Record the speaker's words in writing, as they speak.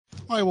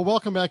All right, well,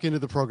 welcome back into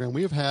the program.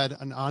 We have had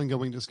an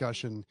ongoing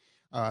discussion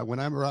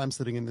whenever I'm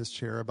sitting in this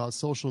chair about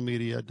social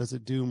media. Does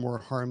it do more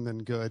harm than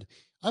good?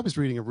 I was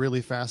reading a really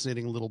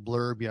fascinating little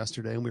blurb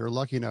yesterday, and we were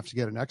lucky enough to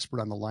get an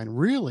expert on the line.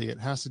 Really, it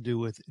has to do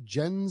with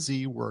Gen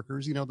Z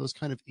workers, those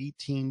kind of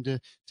 18 to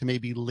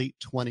maybe late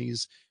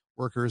 20s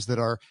workers that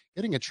are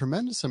getting a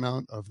tremendous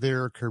amount of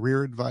their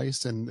career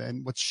advice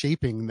and what's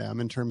shaping them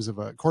in terms of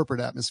a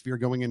corporate atmosphere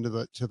going into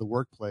the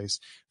workplace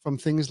from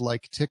things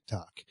like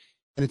TikTok.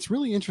 And it's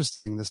really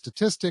interesting, the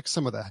statistics,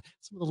 some of the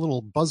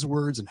little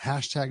buzzwords and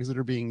hashtags that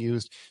are being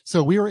used.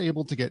 So we were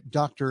able to get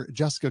Dr.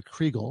 Jessica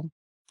Kriegel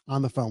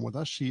on the phone with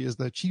us. She is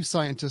the chief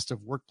scientist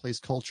of workplace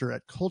culture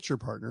at Culture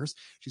Partners.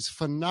 She's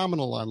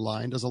phenomenal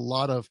online, does a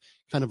lot of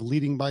kind of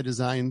leading by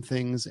design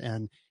things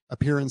and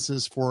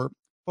appearances for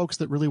folks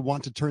that really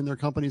want to turn their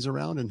companies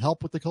around and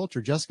help with the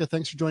culture. Jessica,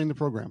 thanks for joining the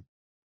program.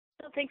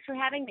 Well, thanks for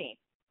having me.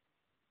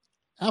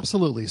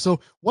 Absolutely. So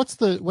what's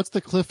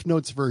the Cliff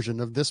Notes version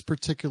of this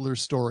particular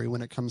story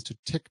when it comes to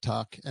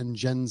TikTok and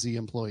Gen Z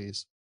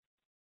employees?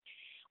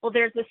 Well,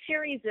 there's a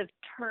series of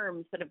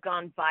terms that have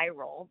gone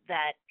viral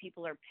that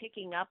people are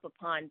picking up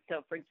upon.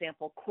 So, for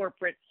example,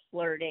 corporate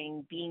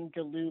flirting, being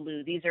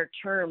delulu, these are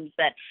terms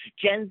that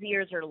Gen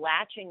Zers are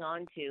latching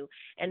onto,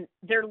 and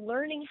they're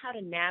learning how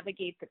to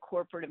navigate the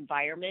corporate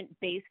environment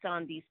based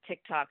on these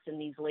TikToks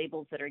and these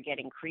labels that are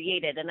getting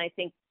created. And I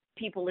think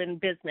people in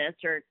business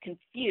are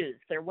confused.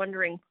 They're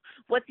wondering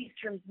what these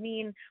terms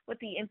mean, what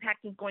the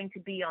impact is going to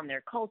be on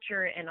their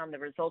culture and on the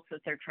results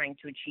that they're trying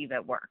to achieve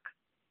at work.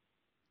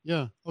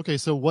 Yeah. Okay.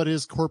 So what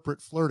is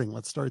corporate flirting?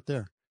 Let's start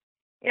there.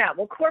 Yeah,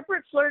 well,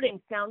 corporate flirting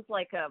sounds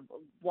like a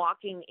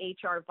walking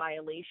HR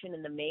violation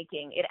in the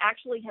making. It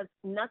actually has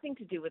nothing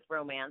to do with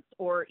romance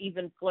or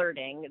even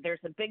flirting. There's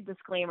a big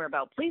disclaimer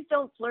about please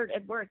don't flirt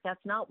at work.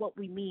 That's not what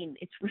we mean.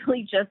 It's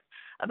really just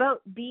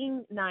about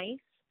being nice,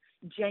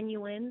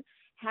 genuine,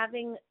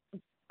 having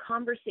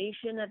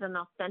conversation at an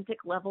authentic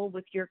level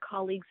with your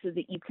colleagues so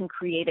that you can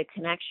create a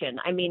connection.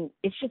 I mean,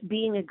 it's just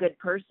being a good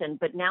person,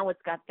 but now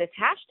it's got this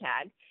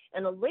hashtag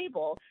and a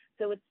label,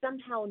 so it's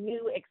somehow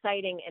new,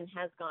 exciting, and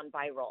has gone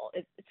viral.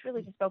 It's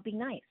really just about being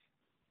nice.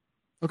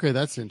 Okay,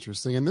 that's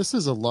interesting. And this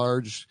is a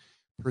large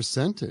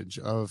percentage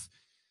of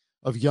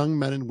young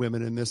men and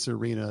women in this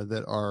arena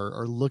that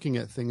are looking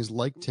at things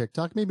like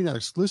TikTok, maybe not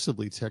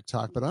exclusively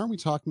TikTok, but aren't we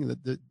talking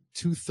that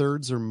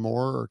 2/3 or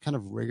more are kind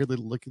of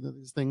regularly looking at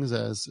these things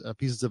as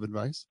pieces of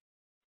advice?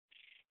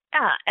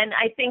 Yeah, and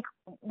I think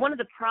one of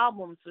the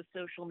problems with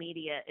social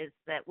media is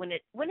that when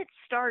it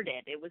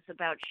started, it was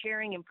about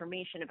sharing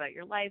information about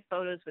your life,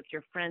 photos with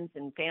your friends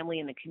and family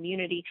in the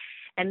community.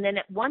 And then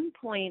at one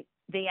point,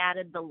 they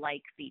added the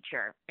like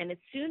feature. And as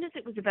soon as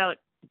it was about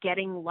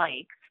getting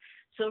likes,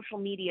 social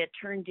media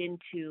turned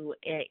into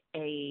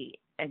a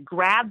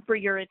grab for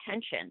your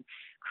attention,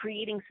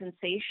 creating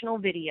sensational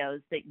videos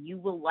that you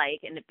will like,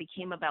 and it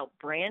became about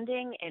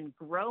branding and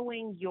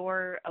growing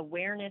your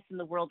awareness in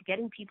the world,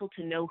 getting people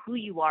to know who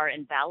you are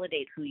and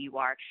validate who you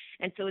are.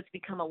 And so it's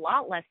become a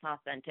lot less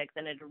authentic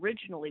than it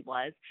originally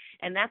was,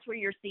 and that's where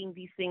you're seeing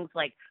these things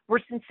like we're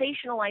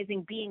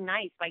sensationalizing being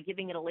nice by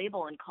giving it a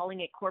label and calling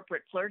it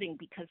corporate flirting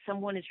because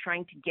someone is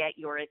trying to get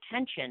your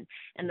attention.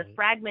 And the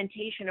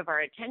fragmentation of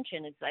our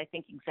attention is, I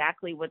think,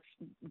 exactly what's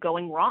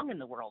going wrong in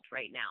the world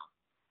right now.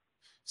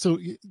 So,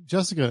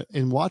 Jessica,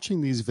 in watching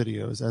these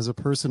videos as a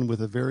person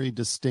with a very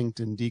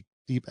distinct and deep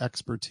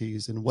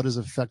expertise in what is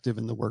effective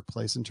in the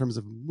workplace in terms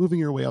of moving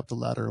your way up the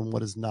ladder and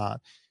what is not,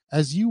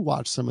 as you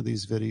watch some of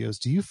these videos,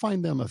 do you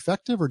find them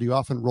effective, or do you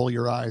often roll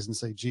your eyes and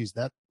say, geez,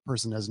 that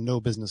person has no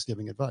business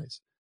giving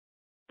advice?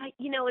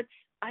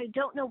 I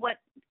don't know what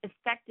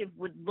effective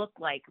would look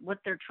like, what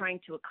they're trying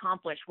to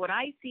accomplish. What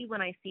I see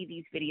when I see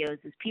these videos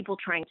is people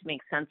trying to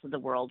make sense of the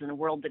world in a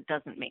world that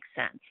doesn't make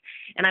sense.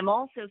 And I'm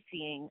also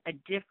seeing a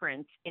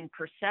difference in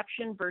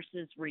perception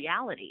versus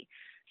reality.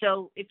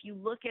 So if you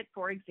look at,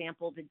 for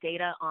example, the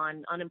data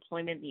on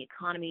unemployment, the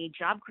economy,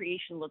 job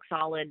creation looks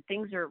solid,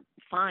 things are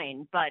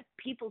fine, but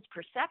people's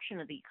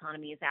perception of the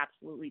economy is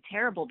absolutely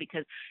terrible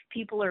because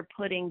people are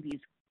putting these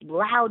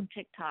loud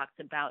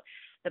TikToks about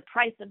the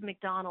price of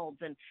McDonald's,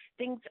 and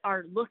things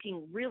are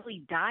looking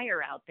really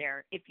dire out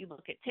there if you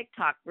look at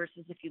TikTok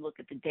versus if you look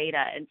at the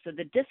data. And so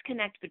the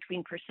disconnect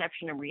between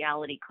perception and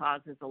reality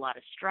causes a lot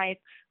of strife,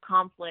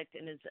 conflict,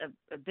 and is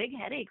a big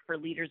headache for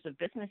leaders of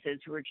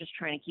businesses who are just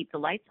trying to keep the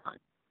lights on.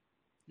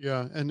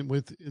 Yeah, and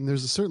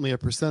there's certainly a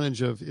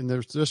percentage of, in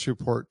this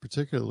report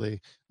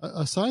particularly,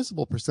 a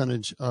sizable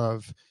percentage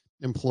of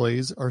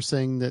employees are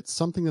saying that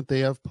something that they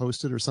have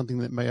posted or something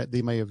that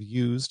they may have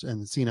used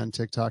and seen on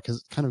TikTok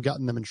has kind of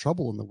gotten them in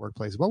trouble in the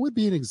workplace. What would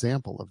be an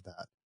example of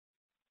that?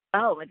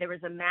 Oh, there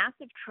was a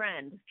massive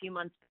trend a few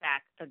months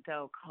back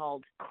ago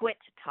called quit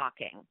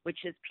talking, which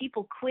is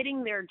people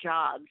quitting their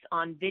jobs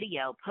on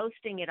video,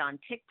 posting it on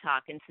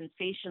TikTok and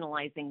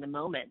sensationalizing the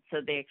moment. So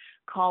they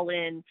call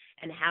in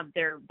and have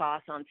their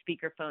boss on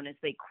speakerphone as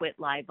they quit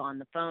live on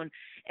the phone.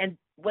 And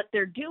what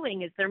they're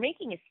doing is they're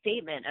making a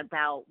statement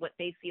about what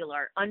they feel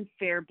are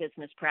unfair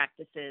business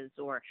practices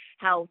or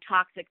how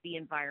toxic the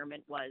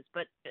environment was.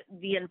 But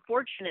the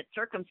unfortunate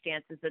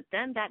circumstance is that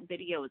then that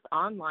video is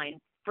online.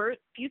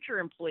 Future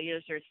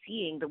employers are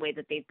seeing the way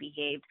that they've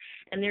behaved,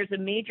 and there's a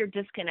major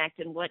disconnect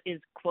in what is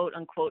quote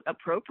unquote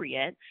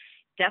appropriate.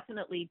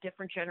 Definitely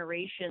different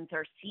generations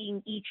are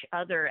seeing each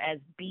other as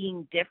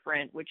being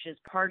different, which is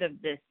part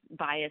of this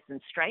bias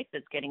and strife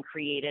that's getting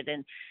created.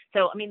 And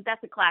so, I mean,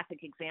 that's a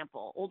classic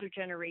example. Older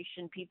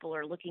generation people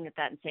are looking at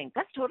that and saying,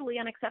 that's totally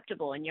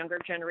unacceptable. And younger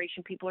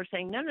generation people are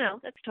saying, no,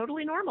 that's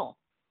totally normal.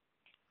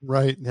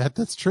 Right.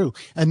 That's true.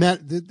 And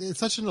it's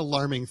such an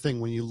alarming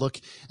thing when you look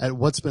at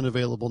what's been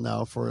available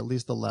now for at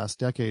least the last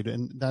decade.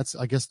 And that's,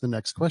 I guess, the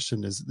next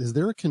question is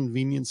there a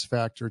convenience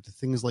factor to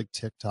things like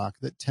TikTok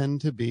that tend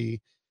to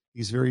be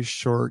these very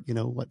short,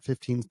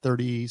 15,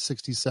 30,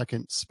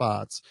 60-second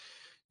spots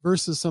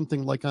versus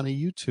something like on a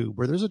YouTube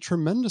where there's a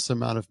tremendous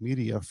amount of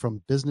media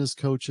from business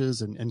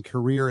coaches and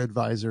career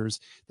advisors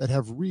that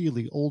have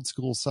really old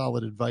school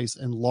solid advice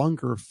and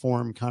longer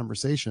form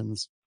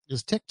conversations?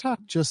 Is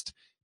TikTok just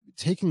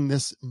taking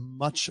this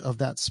much of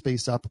that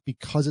space up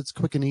because it's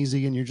quick and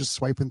easy and you're just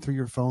swiping through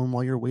your phone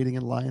while you're waiting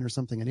in line or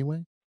something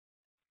anyway?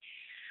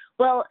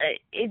 Well,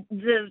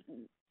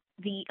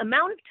 the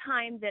amount of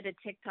time that a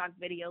TikTok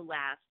video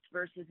lasts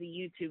versus a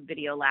YouTube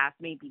video lasts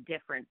may be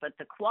different, but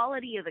the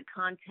quality of the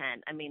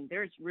content, I mean,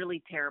 there's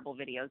really terrible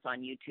videos on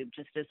YouTube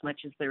just as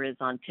much as there is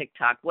on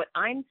TikTok. What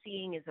I'm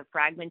seeing is a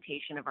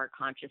fragmentation of our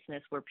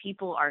consciousness where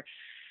people are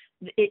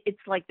it's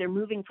like they're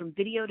moving from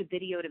video to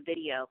video to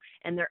video,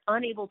 and they're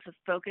unable to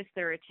focus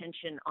their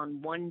attention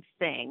on one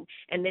thing.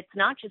 And it's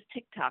not just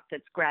TikTok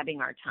that's grabbing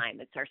our time.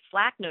 It's our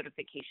Slack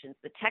notifications,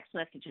 the text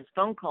messages,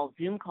 phone calls,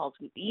 Zoom calls,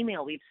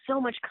 email. We have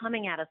so much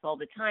coming at us all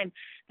the time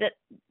that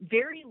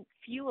very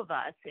few of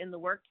us in the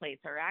workplace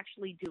are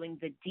actually doing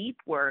the deep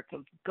work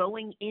of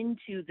going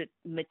into the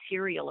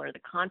material or the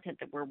content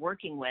that we're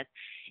working with.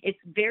 It's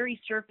very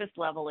surface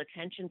level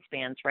attention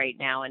spans right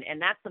now,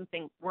 and that's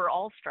something we're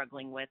all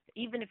struggling with.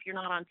 Even if you're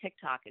not on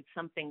TikTok, it's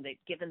something that,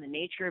 given the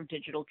nature of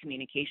digital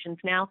communications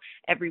now,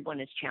 everyone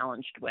is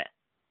challenged with.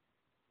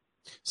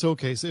 So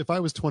if I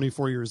was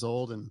 24 years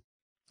old and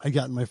I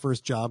got my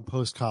first job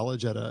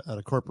post-college at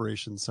a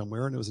corporation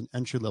somewhere, and it was an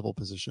entry-level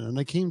position, and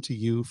I came to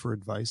you for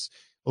advice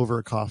over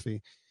a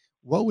coffee,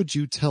 what would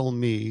you tell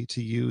me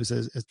to use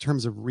as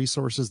terms of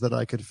resources that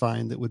I could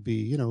find that would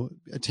be,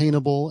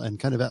 attainable and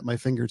kind of at my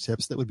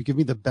fingertips that would give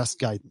me the best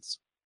guidance?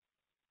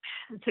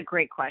 It's a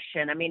great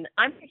question. I mean,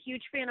 I'm a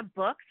huge fan of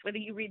books, whether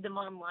you read them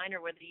online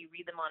or whether you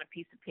read them on a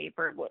piece of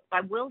paper. What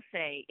I will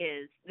say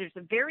is there's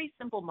a very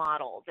simple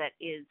model that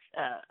is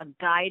a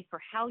guide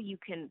for how you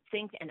can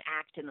think and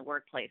act in the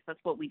workplace. That's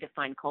what we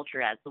define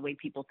culture as, the way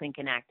people think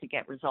and act to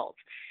get results.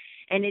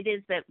 And it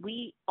is that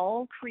we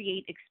all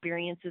create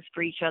experiences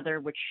for each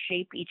other, which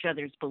shape each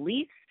other's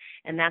beliefs.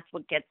 And that's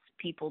what gets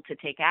people to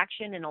take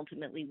action and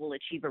ultimately will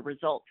achieve a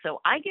result.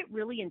 So I get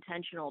really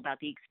intentional about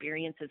the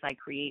experiences I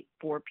create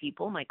for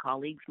people, my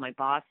colleagues, my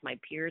boss, my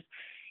peers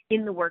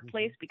in the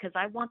workplace, because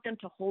I want them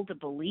to hold a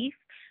belief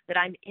that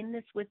I'm in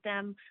this with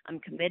them, I'm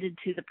committed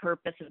to the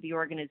purpose of the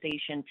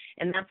organization,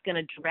 and that's going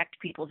to direct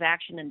people's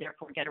action and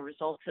therefore get a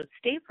result. So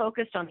stay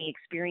focused on the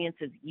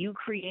experiences you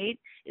create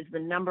is the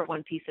number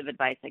one piece of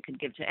advice I could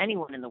give to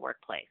anyone in the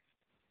workplace.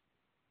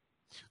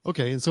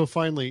 Okay. And so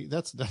finally,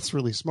 that's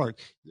really smart.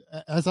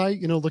 As I,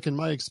 look in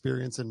my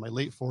experience in my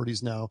late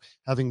 40s now,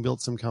 having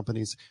built some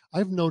companies,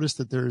 I've noticed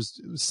that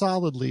there's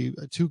solidly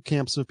two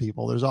camps of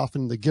people. There's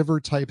often the giver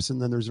types,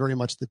 and then there's very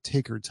much the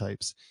taker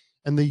types.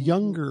 And the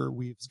younger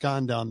we've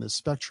gone down this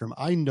spectrum,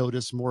 I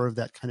notice more of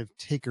that kind of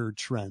taker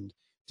trend.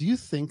 Do you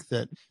think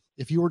that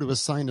if you were to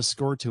assign a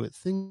score to it,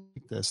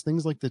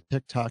 things like the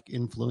TikTok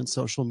influence,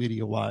 social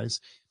media wise,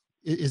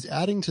 is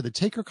adding to the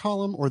taker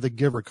column or the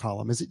giver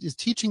column? Is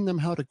teaching them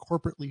how to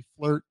corporately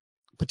flirt,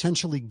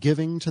 potentially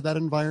giving to that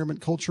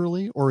environment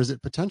culturally, or is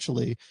it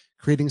potentially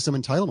creating some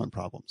entitlement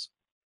problems?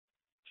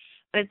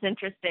 It's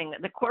interesting.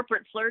 The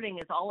corporate flirting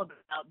is all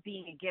about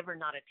being a giver,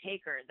 not a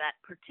taker. That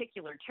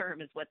particular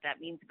term is what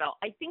that means about.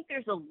 I think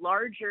there's a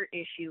larger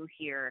issue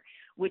here,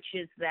 which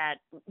is that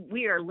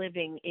we are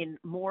living in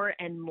more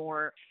and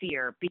more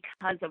fear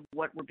because of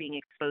what we're being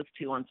exposed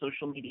to on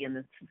social media and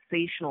the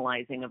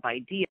sensationalizing of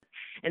ideas.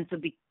 And so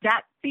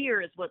that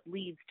fear is what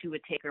leads to a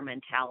taker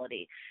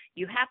mentality.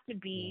 You have to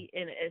be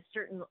in a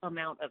certain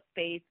amount of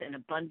faith and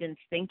abundance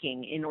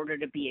thinking in order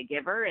to be a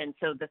giver. And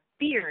so the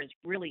fear is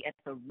really at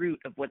the root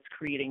of what's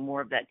creating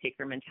more of that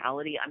taker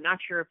mentality. I'm not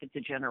sure if it's a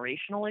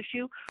generational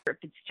issue or if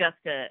it's just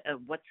a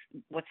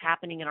what's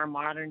happening in our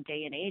modern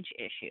day and age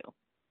issue.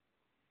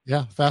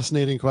 Yeah,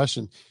 fascinating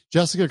question.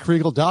 Jessica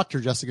Kriegel,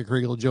 Dr. Jessica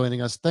Kriegel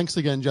joining us. Thanks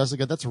again,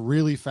 Jessica. That's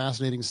really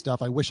fascinating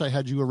stuff. I wish I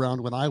had you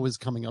around when I was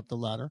coming up the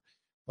ladder,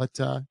 but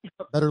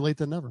better late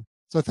than never.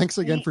 So thanks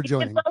again for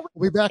joining.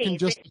 We'll be back in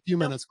just a few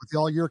minutes with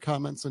all your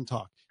comments and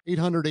talk.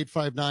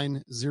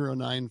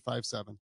 800-859-0957.